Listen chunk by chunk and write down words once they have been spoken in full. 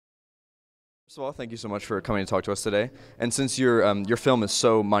First of all, thank you so much for coming to talk to us today. And since your film is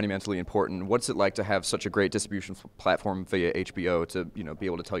so monumentally important, what's it like to have such a great distribution platform via HBO to be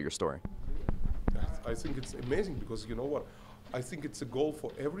able to tell your story? I think it's amazing because you know what? I think it's a goal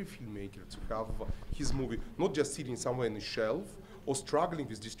for every filmmaker to have his movie not just sitting somewhere on a shelf or struggling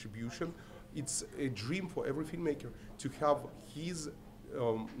with distribution. It's a dream for every filmmaker to have his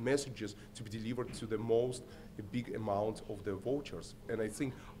messages to be delivered to the most big amount of the voters. And I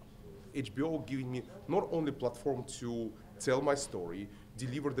think HBO giving me not only platform to tell my story,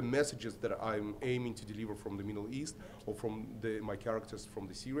 deliver the messages that I'm aiming to deliver from the Middle East or from my characters from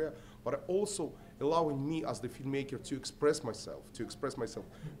the Syria, but also allowing me as the filmmaker to express myself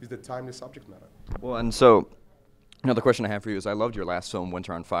with the timely subject matter. Well, and so another question I have for you is, I loved your last film,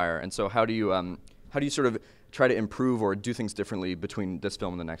 Winter on Fire, and so how do you sort of try to improve or do things differently between this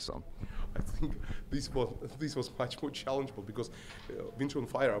film and the next film? I think this was much more challengeable because Winter on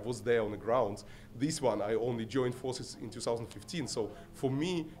Fire, I was there on the ground. This one, I only joined forces in 2015. So for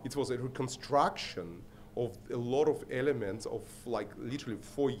me, it was a reconstruction of a lot of elements of like literally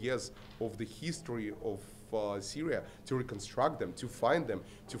 4 years of the history of Syria, to reconstruct them, to find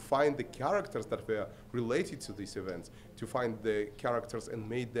the characters that were related to these events, to find the characters and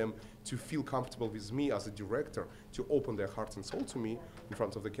made them to feel comfortable with me as a director, to open their hearts and soul to me in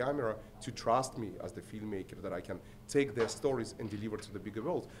front of the camera, to trust me as the filmmaker that I can take their stories and deliver to the bigger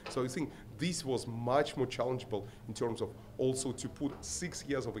world. So I think this was much more challengeable in terms of also to put 6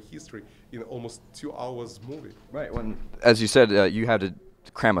 years of a history in almost 2 hours movie. Right. When, as you said, you had to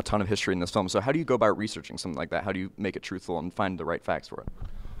cram a ton of history in this film. So how do you go about researching something like that? How do you make it truthful and find the right facts for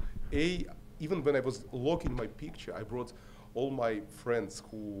it? Even when I was looking my picture, I brought all my friends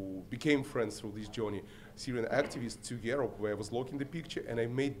who became friends through this journey, Syrian activists, to Europe, where I was looking the picture, and I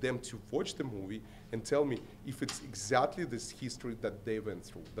made them to watch the movie and tell me if it's exactly this history that they went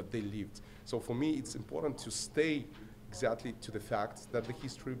through, that they lived. So for me, it's important to stay exactly to the facts that the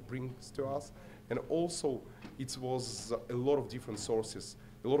history brings to us. And also, it was a lot of different sources,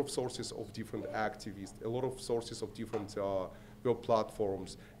 a lot of sources of different activists, a lot of sources of different web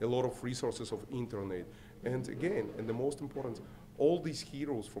platforms, a lot of resources of internet. And again, and the most important, all these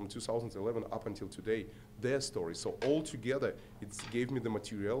heroes from 2011 up until today, their stories. So all together, it gave me the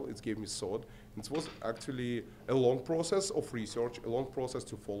material, it gave me sword. It was actually a long process of research, a long process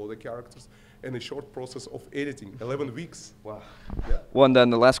to follow the characters, and a short process of editing, 11 weeks. Wow. Yeah. Well, and then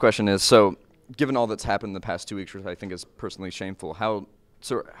the last question is, so given all that's happened in the past 2 weeks, which I think is personally shameful, how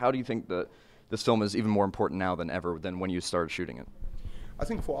do you think that this film is even more important now than ever than when you started shooting it? I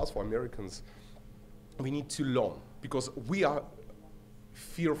think for us, for Americans, we need to learn, because we are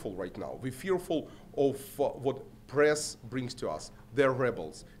fearful right now. We're fearful of what press brings to us. They're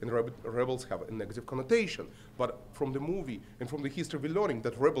rebels, and rebels have a negative connotation. But from the movie and from the history, we're learning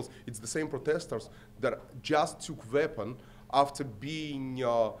that rebels, it's the same protesters that just took weapon after being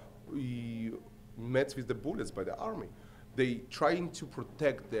met with the bullets by the army. They're trying to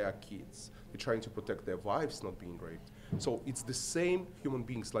protect their kids. They're trying to protect their wives not being raped. So it's the same human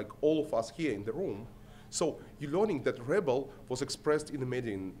beings like all of us here in the room. So you're learning that rebel was expressed in the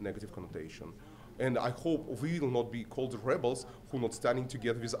media in negative connotation. And I hope we will not be called rebels who are not standing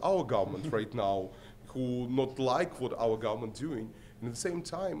together with our government right now, who not like what our government doing. And at the same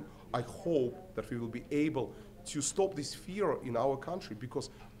time, I hope that we will be able to stop this fear in our country, because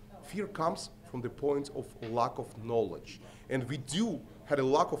fear comes from the point of lack of knowledge. And we had a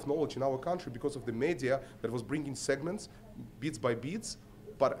lack of knowledge in our country because of the media that was bringing segments, bits by bits,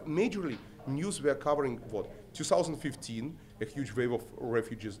 but majorly news were covering what? 2015, a huge wave of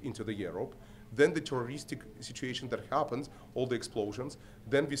refugees into the Europe, then the terroristic situation that happened, all the explosions,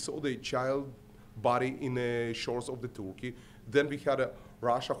 then we saw the child body in the shores of the Turkey, then we had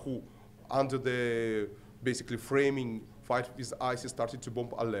Russia who, under the basically framing fight with ISIS, started to bomb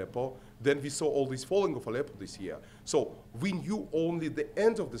Aleppo. Then we saw all this falling of Aleppo this year. So we knew only the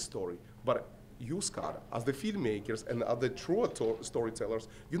end of the story, but you, SCAD, as the filmmakers and as the true storytellers,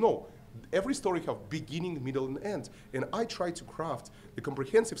 you know, every story has beginning, middle, and end. And I try to craft the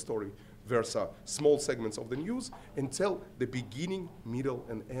comprehensive story versus small segments of the news and tell the beginning, middle,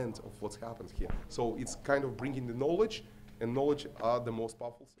 and end of what happens here. So it's kind of bringing the knowledge, and knowledge are the most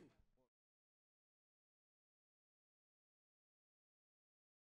powerful thing.